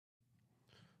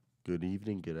Good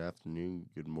evening, good afternoon,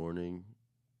 good afternoon,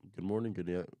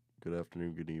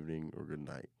 good evening, or good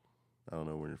night. I don't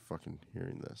know when you're fucking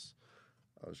hearing this.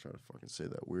 I was trying to fucking say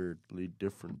that weirdly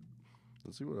different.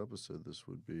 Let's see what episode this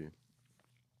would be.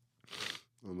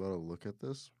 I'm about to look at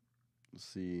this,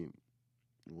 see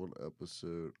what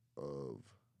episode of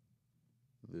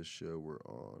this show we're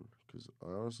on. Because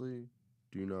I honestly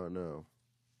do not know.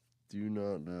 Do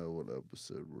not know what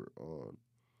episode we're on.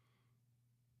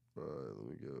 Alright, let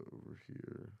me go over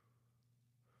here.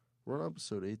 We're on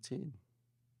episode 18.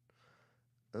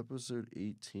 Episode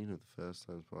 18 of the Fast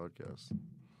Times Podcast.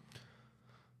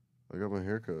 I got my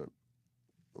hair cut.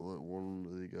 I let one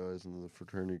of the guys in the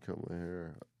fraternity cut my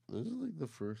hair. This is like the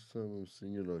first time I'm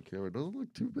seeing it on camera. It doesn't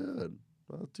look too bad.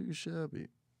 Not too shabby.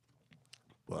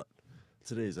 But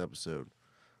today's episode,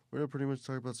 we're going to pretty much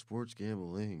talk about sports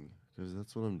gambling. Because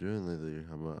that's what I'm doing lately.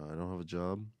 I don't have a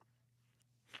job.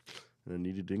 And I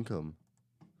needed income.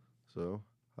 So,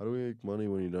 how do we make money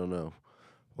when you don't know?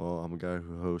 Well, I'm a guy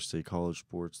who hosts a college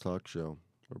sports talk show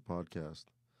or podcast.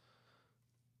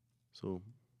 So,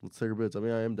 let's take our bids. I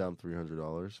mean, I am down $300.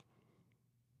 You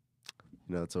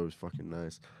know, that's always fucking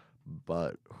nice.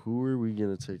 But who are we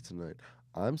going to take tonight?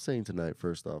 I'm saying tonight,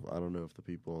 first off, I don't know if the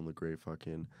people in the great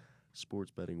fucking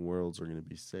sports betting worlds are going to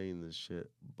be saying this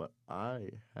shit, but I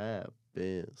have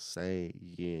been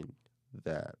saying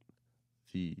that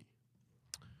the...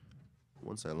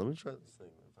 One second, let me try this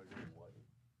thing. If I go white.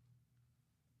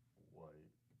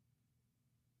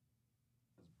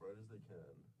 As bright as they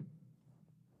can.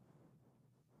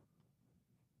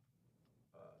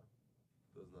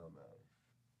 Does not matter.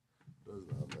 Does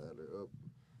not matter. Oh,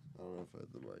 I don't know if I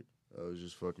had the mic. I was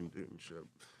just fucking doing shit.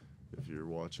 If you're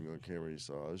watching on camera, you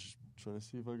saw. I was just trying to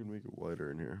see if I could make it whiter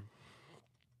in here.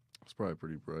 It's probably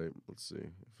pretty bright. Let's see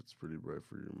if it's pretty bright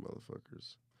for you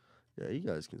motherfuckers. Yeah, you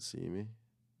guys can see me.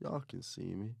 Y'all can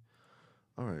see me.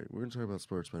 Alright, we're going to talk about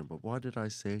sports betting, but why did I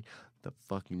say the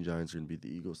fucking Giants are going to beat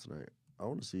the Eagles tonight? I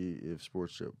want to see if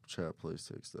Sports Chat Place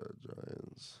takes that,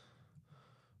 Giants.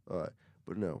 Alright,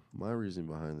 but no, my reason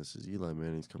behind this is Eli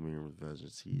Manning's coming here with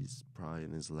vengeance. He's probably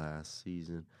in his last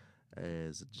season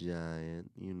as a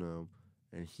Giant, you know,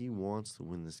 and he wants to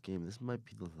win this game. This might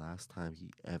be the last time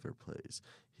he ever plays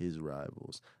his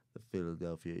rivals, the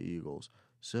Philadelphia Eagles.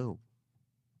 So,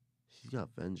 he's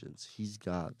got vengeance. He's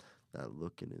got that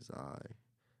look in his eye.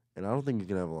 And I don't think he's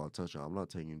going to have a lot of touchdowns. I'm not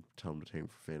telling him to take him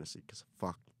for fantasy because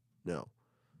fuck no.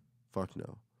 Fuck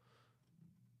no.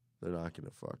 They're not going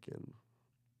to fucking...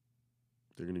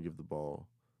 They're going to give the ball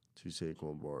to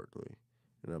Saquon Barkley.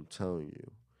 And I'm telling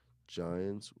you,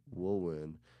 Giants will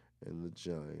win and the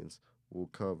Giants will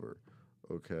cover.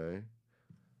 Okay?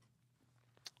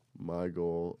 My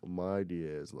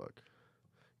idea is, look,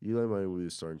 Eli Manning will be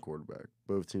the starting quarterback.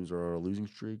 Both teams are on a losing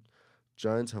streak.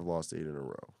 Giants have lost 8 in a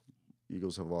row.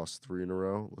 Eagles have lost 3 in a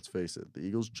row. Let's face it, the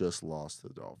Eagles just lost to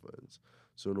the Dolphins.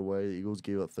 So in a way, the Eagles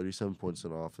gave up 37 points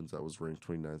in offense that was ranked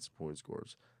 29th point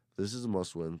scores. This is a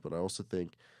must-win, but I also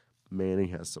think Manning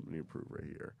has something to improve right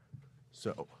here.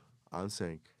 So I'm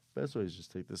saying best way is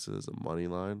just take this as a money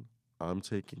line. I'm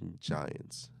taking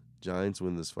Giants. Giants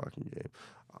win this fucking game.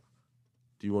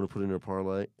 Do you want to put in a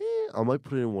parlay? I might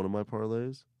put it in one of my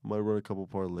parlays. I might run a couple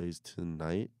parlays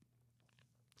tonight.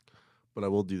 But I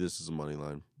will do this as a money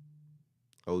line.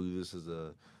 I will do this as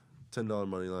a $10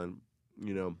 money line.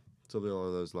 You know, something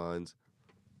along those lines.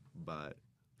 But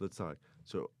let's talk.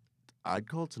 So I'd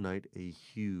call tonight a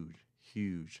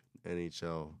huge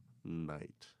NHL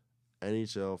night.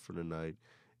 NHL for tonight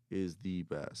is the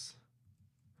best.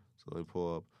 So let me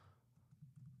pull up.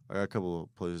 I got a couple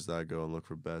of places that I go and look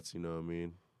for bets, you know what I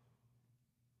mean?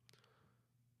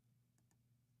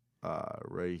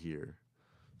 Right here.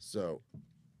 So,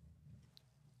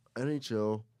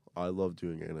 NHL, I love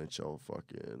doing NHL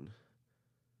fucking,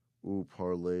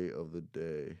 parlay of the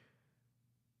day.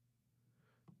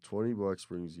 $20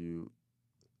 brings you,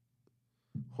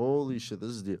 holy shit, this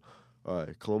is the,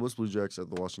 alright, Columbus Blue Jackets at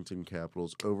the Washington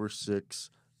Capitals, over 6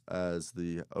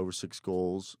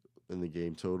 goals in the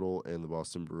game total, and the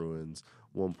Boston Bruins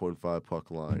 1.5 puck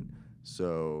line.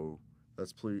 So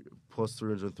that's plus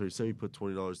 337. You put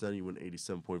 $20 down, you win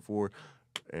 87.4.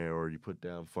 Or you put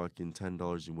down fucking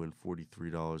 $10, you win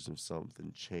 $43 and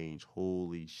something change.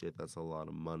 Holy shit, that's a lot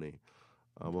of money.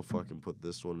 I'm gonna fucking put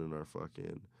this one in our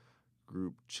fucking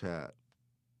group chat.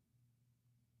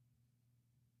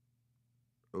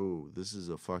 Oh, this is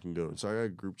a fucking good one. So I got a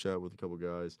group chat with a couple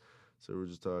guys. So we're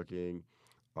just talking.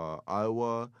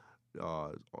 Iowa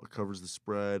covers the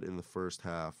spread in the first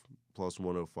half, plus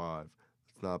 105.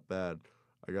 It's not bad.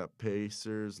 I got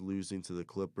Pacers losing to the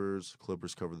Clippers.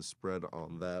 Clippers cover the spread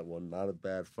on that one. Not a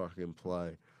bad fucking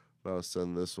play. I'll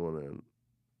send this one in.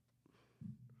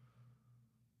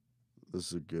 This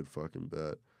is a good fucking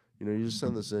bet. You know, you just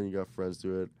send this in, you got friends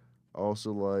do it.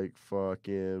 Also, like,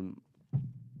 fucking.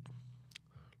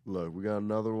 Look, we got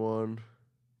another one.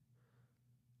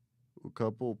 A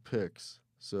couple picks.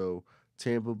 So,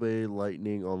 Tampa Bay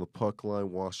Lightning on the puck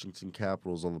line, Washington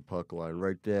Capitals on the puck line.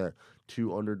 Right there.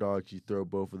 2 underdogs. You throw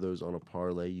both of those on a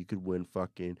parlay. You could win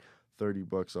fucking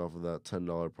 $30 off of that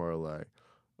 $10 parlay.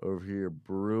 Over here,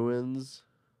 Bruins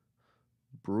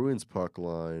puck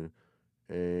line,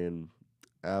 and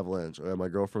Avalanche. My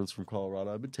girlfriend's from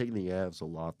Colorado. I've been taking the Avs a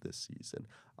lot this season.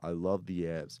 I love the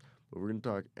Avs. But we're going to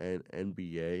talk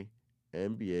NBA.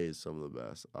 NBA is some of the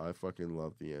best. I fucking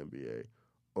love the NBA.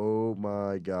 Oh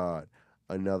my God.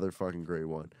 Another fucking great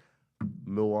one.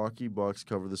 Milwaukee Bucks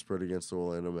cover the spread against the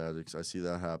Orlando Magic. I see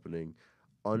that happening.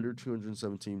 Under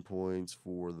 217 points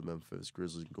for the Memphis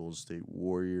Grizzlies and Golden State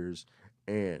Warriors.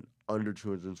 And under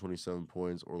 227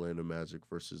 points, Orlando Magic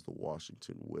versus the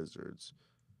Washington Wizards.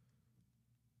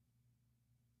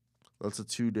 That's a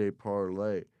 2-day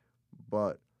parlay.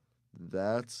 But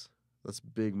that's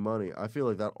big money. I feel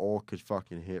like that all could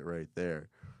fucking hit right there.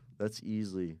 That's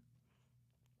easily.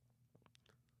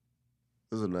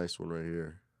 This is a nice one right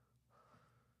here.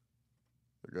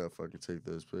 I gotta fucking take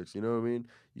those picks. You know what I mean?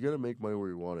 You gotta make money where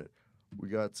you want it. We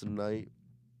got tonight.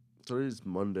 Today's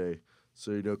Monday.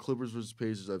 So, you know, Clippers versus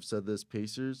Pacers. I've said this.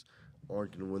 Pacers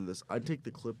aren't going to win this. I'd take the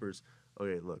Clippers.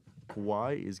 Okay, look.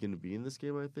 Kawhi is going to be in this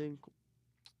game, I think.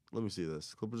 Let me see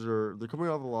this. Clippers they're coming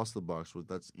off the loss to the Bucks. But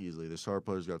that's easily. Their star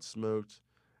players got smoked.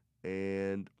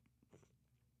 And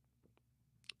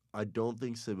I don't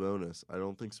think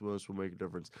Sabonis will make a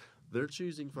difference. They're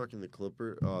choosing fucking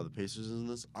the Pacers in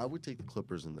this. I would take the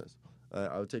Clippers in this.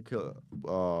 I would take, you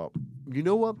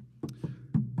know what?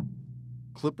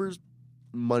 Clippers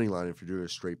money line if you're doing a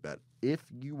straight bet. If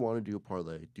you want to do a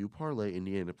parlay, do parlay.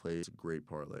 Indiana plays a great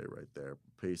parlay right there.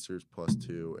 Pacers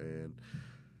 +2, and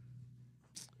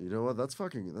you know what? That's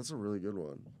a really good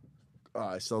one.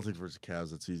 Celtics versus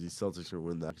Cavs. That's easy. Celtics are gonna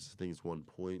win that. I think it's 1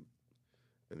 point,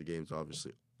 and the game's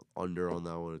obviously under on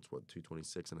that one. It's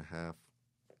 226.5.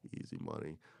 Easy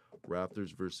money.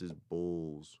 Raptors versus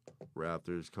Bulls.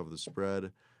 Raptors cover the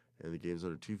spread, and the game's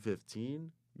under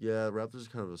 215. Yeah, Raptors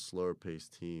are kind of a slower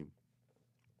paced team.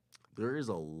 There is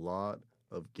a lot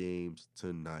of games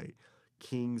tonight.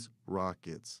 Kings,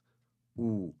 Rockets.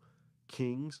 Ooh,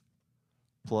 Kings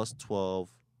 +12.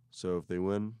 So if they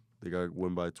win, they got to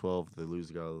win by 12. If they lose,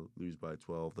 they got to lose by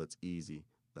 12. That's easy.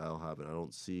 That'll happen. I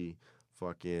don't see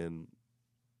fucking,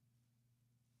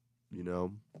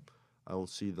 I don't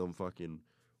see them fucking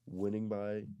winning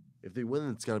by. If they win,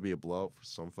 it's got to be a blowout for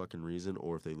some fucking reason,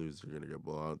 or if they lose, they're going to get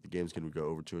blown out. The game's going to go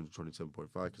over 227.5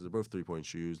 because they're both three-point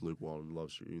shooters. Luke Walton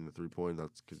loves shooting the three-point.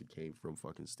 That's because he came from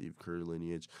fucking Steve Kerr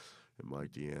lineage and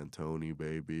Mike D'Antoni,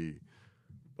 baby.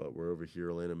 But we're over here,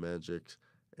 Atlanta Magic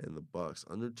and the Bucks.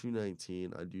 Under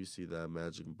 219, I do see that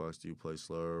Magic and Bucks do play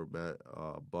slower.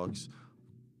 Bucks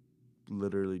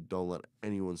literally don't let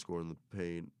anyone score in the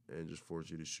paint and just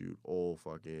force you to shoot all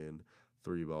fucking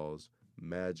 3 balls.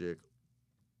 Magic,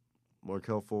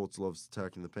 Markelle Fultz loves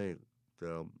attacking the paint.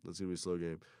 That's going to be a slow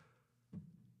game.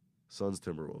 Suns,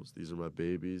 Timberwolves. These are my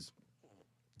babies.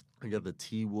 I got the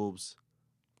T-Wolves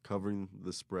covering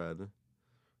the spread.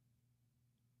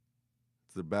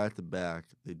 It's the back-to-back.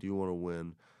 They do want to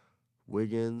win.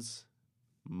 Wiggins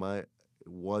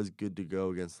was good to go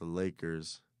against the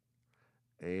Lakers.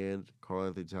 And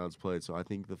Karl-Anthony Towns played. So I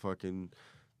think the fucking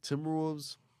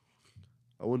Timberwolves,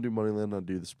 I wouldn't do Moneyland. I'd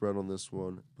do the spread on this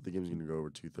one. But the game's going to go over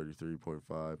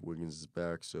 233.5. Wiggins is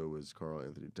back. So is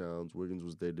Karl-Anthony Towns. Wiggins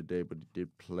was day-to-day, but he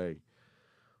did play.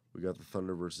 We got the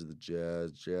Thunder versus the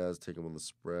Jazz. Jazz take them on the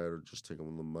spread or just take them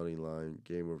on the money line.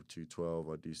 Game over 212.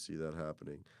 I do see that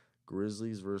happening.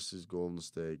 Grizzlies versus Golden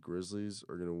State. Grizzlies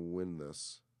are going to win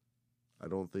this. I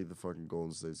don't think the fucking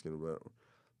Golden State's going to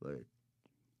bet.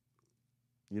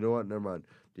 You know what? Never mind.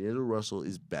 D'Angelo Russell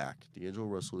is back.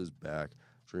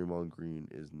 Draymond Green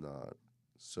is not.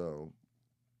 So,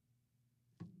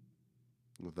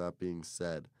 with that being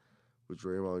said, with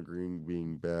Draymond Green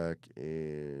being back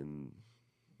and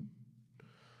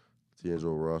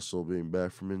D'Angelo Russell being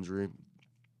back from injury,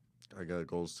 I got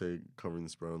Golden State covering the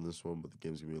spread on this one, but the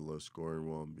game's going to be a low-scoring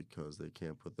one because they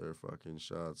can't put their fucking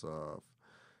shots off.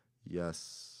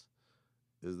 Yes.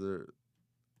 Is there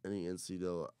any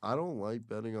NCAA? I don't like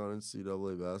betting on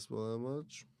NCAA basketball that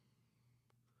much,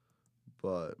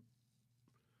 but,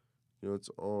 it's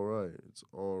all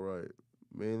right.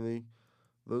 Mainly,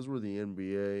 those were the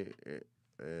NBA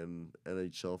and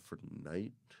NHL for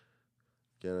tonight.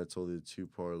 Again, I told you the 2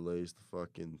 parlays to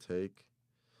fucking take,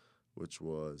 which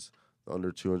was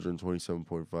Under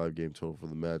 227.5 game total for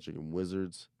the Magic and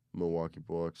Wizards. Milwaukee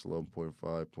Bucks,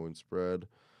 11.5 point spread.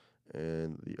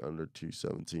 And the under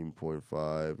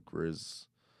 217.5 Grizz.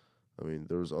 I mean,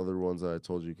 there was other ones that I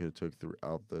told you could have took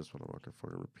throughout this, but I'm not going to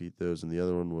fucking repeat those. And the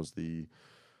other one was the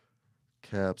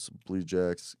Caps, Blue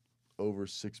Jacks, over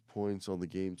 6 points on the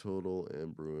game total,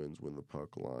 and Bruins win the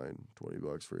puck line.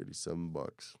 $20 for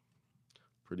 $87.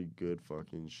 Pretty good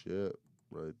fucking shit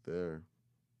right there.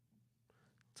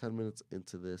 10 minutes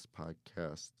into this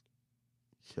podcast.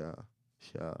 Yeah.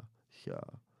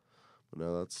 But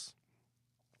now those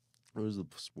are the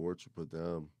sports we put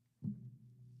down.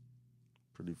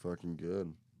 Pretty fucking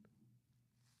good.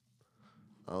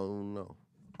 I don't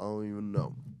even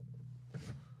know.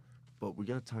 But we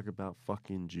gotta talk about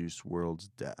fucking Juice WRLD's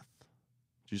death.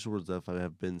 Juice WRLD's death, I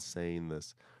have been saying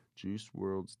this. Juice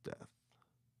WRLD's death.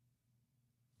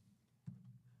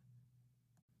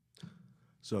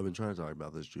 So I've been trying to talk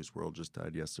about this. Juice WRLD just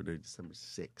died yesterday, December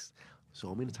 6th. So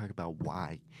I'm going to talk about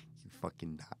why he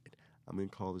fucking died. I'm going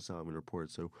to call this out. I'm going to report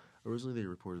it. So originally they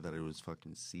reported that it was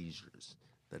fucking seizures.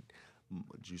 That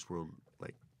Juice WRLD,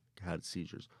 had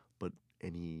seizures. But,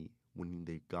 when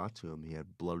they got to him, he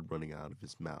had blood running out of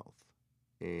his mouth.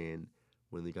 And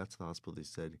when they got to the hospital, they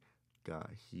said,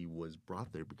 he was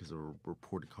brought there because of a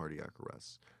reported cardiac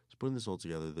arrest. So putting this all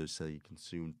together, they said he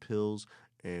consumed pills.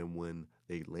 And when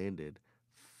they landed,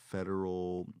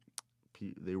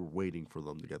 they were waiting for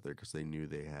them to get there because they knew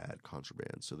they had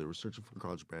contraband. So they were searching for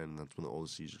contraband, and that's when all the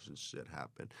seizures and shit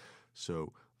happened.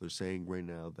 So they're saying right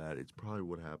now that it's probably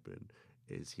what happened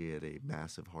is he had a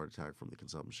massive heart attack from the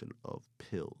consumption of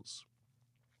pills.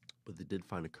 But they did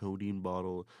find a codeine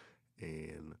bottle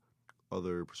and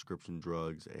other prescription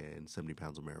drugs and 70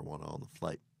 pounds of marijuana on the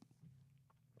flight.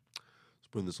 So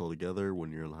putting this all together,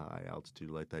 when you're in high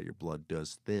altitude like that, your blood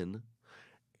does thin.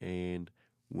 And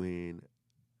when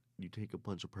you take a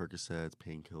bunch of Percocets,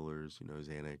 painkillers,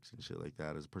 Xanax and shit like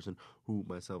that, as a person who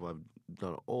myself, I've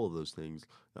done all of those things.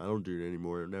 I don't do it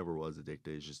anymore. It never was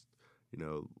addicted. It's just,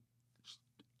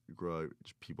 grow up,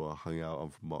 people I hung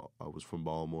out. I was from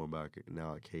Baltimore back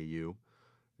now at KU.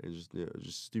 And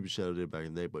just stupid shit I did back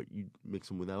in the day. But you mix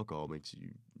them with alcohol, makes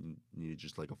you need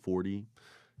just like a 40.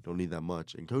 Don't need that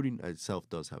much. And codeine itself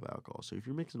does have alcohol. So if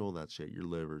you're mixing all that shit, your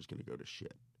liver is going to go to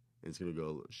shit. And it's going to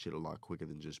go shit a lot quicker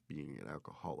than just being an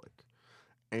alcoholic.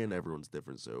 And everyone's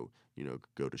different, so,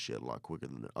 go to shit a lot quicker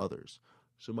than others.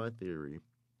 So my theory,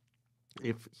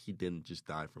 if he didn't just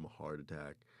die from a heart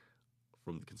attack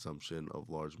from the consumption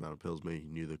of large amount of pills, maybe he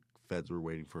knew the feds were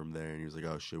waiting for him there, and he was like,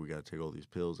 oh shit, we got to take all these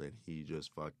pills, and he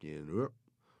just fucking,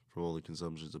 from all the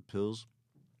consumptions of pills.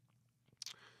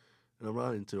 And I'm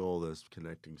not into all this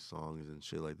connecting songs and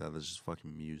shit like that. That's just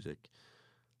fucking music.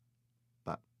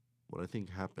 But what I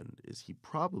think happened is he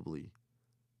probably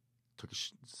took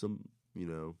some,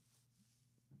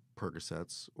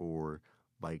 Percocets or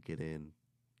Vicodin,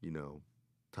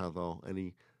 Tylenol,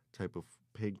 any type of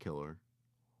painkiller.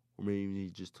 Or maybe he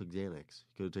just took Xanax.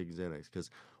 He could have taken Xanax. Because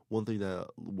one thing that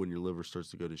when your liver starts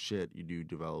to go to shit, you do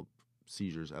develop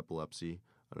seizures, epilepsy.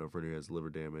 I know a friend who has liver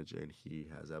damage, and he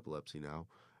has epilepsy now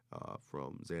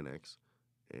from Xanax.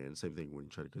 And same thing when you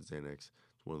try to cut Xanax.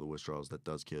 It's one of the withdrawals that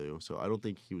does kill you. So I don't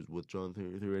think he was withdrawn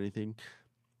through anything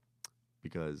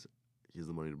because he has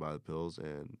the money to buy the pills,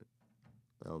 and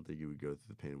I don't think he would go through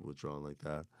the pain of withdrawing like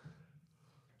that.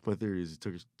 My theory is he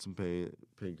took some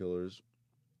painkillers,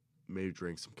 maybe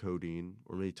drank some codeine,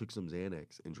 or maybe took some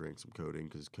Xanax and drank some codeine,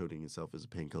 because codeine itself is a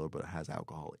painkiller, but it has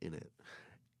alcohol in it.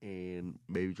 And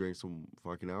maybe drank some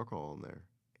fucking alcohol in there.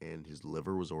 And his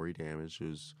liver was already damaged, it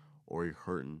was already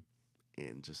hurting,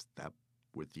 and just that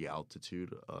with the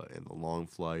altitude and the long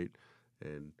flight,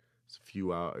 and it's a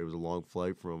few hours. It was a long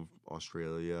flight from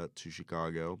Australia to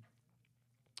Chicago.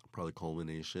 Probably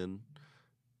culmination.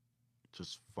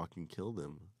 Just fucking killed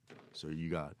him. So you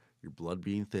got your blood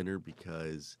being thinner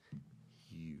because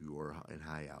you are in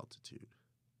high altitude.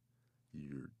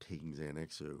 You're taking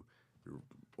Xanax, so you're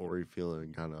already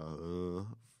feeling kind of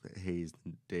hazed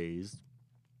and dazed.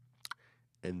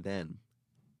 And then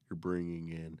you're bringing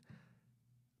in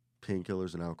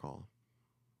painkillers and alcohol.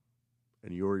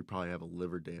 And you already probably have a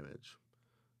liver damage.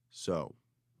 So,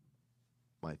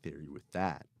 my theory with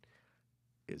that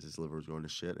is his liver was going to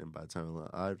shit, and by the time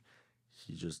he died,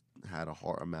 he just had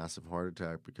a massive heart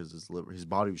attack because his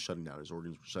body was shutting down, his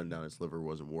organs were shutting down, his liver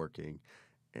wasn't working,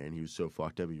 and he was so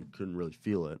fucked up you couldn't really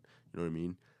feel it. You know what I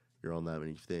mean? You're on that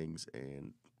many things,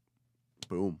 and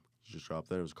boom, you just dropped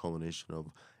there. It was a culmination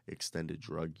of extended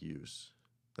drug use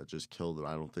that just killed it.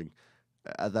 I don't think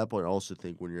at that point. I also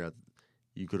think when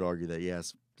you could argue that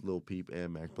yes, Lil Peep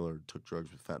and Mac Miller took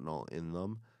drugs with fentanyl in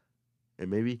them, And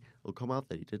maybe it'll come out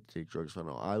that he did take drugs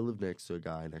fentanyl. I live next to a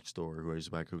guy next door who I used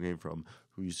to buy cocaine from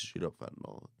who used to shoot up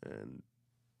fentanyl, and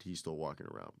he's still walking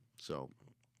around. So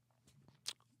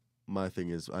my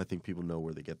thing is, I think people know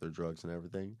where they get their drugs and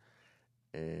everything,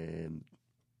 and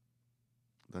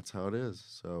that's how it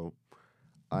is. So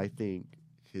I think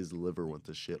his liver went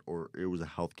to shit, or it was a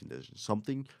health condition.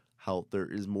 Something health. There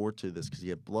is more to this because he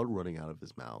had blood running out of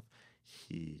his mouth.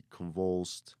 He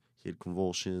convulsed. He had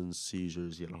convulsions,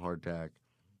 seizures. He had a heart attack.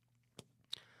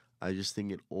 I just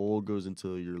think it all goes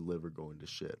into your liver going to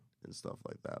shit and stuff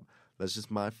like that. That's just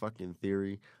my fucking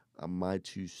theory, my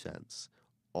 2 cents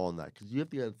on that. Because you have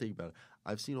to think about it.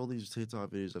 I've seen all these TikTok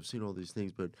videos. I've seen all these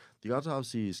things. But the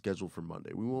autopsy is scheduled for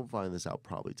Monday. We won't find this out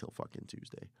probably till fucking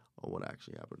Tuesday on what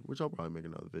actually happened. Which I'll probably make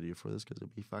another video for this because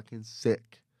it'd be fucking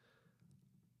sick.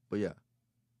 But yeah,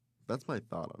 that's my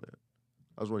thought on it.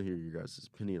 I just want to hear your guys'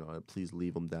 opinion on it. Please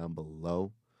leave them down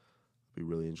below. I'd be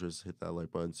really interested. Hit that like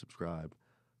button, subscribe.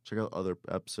 Check out other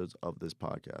episodes of this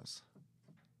podcast.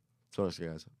 So,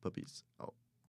 guys, peace out.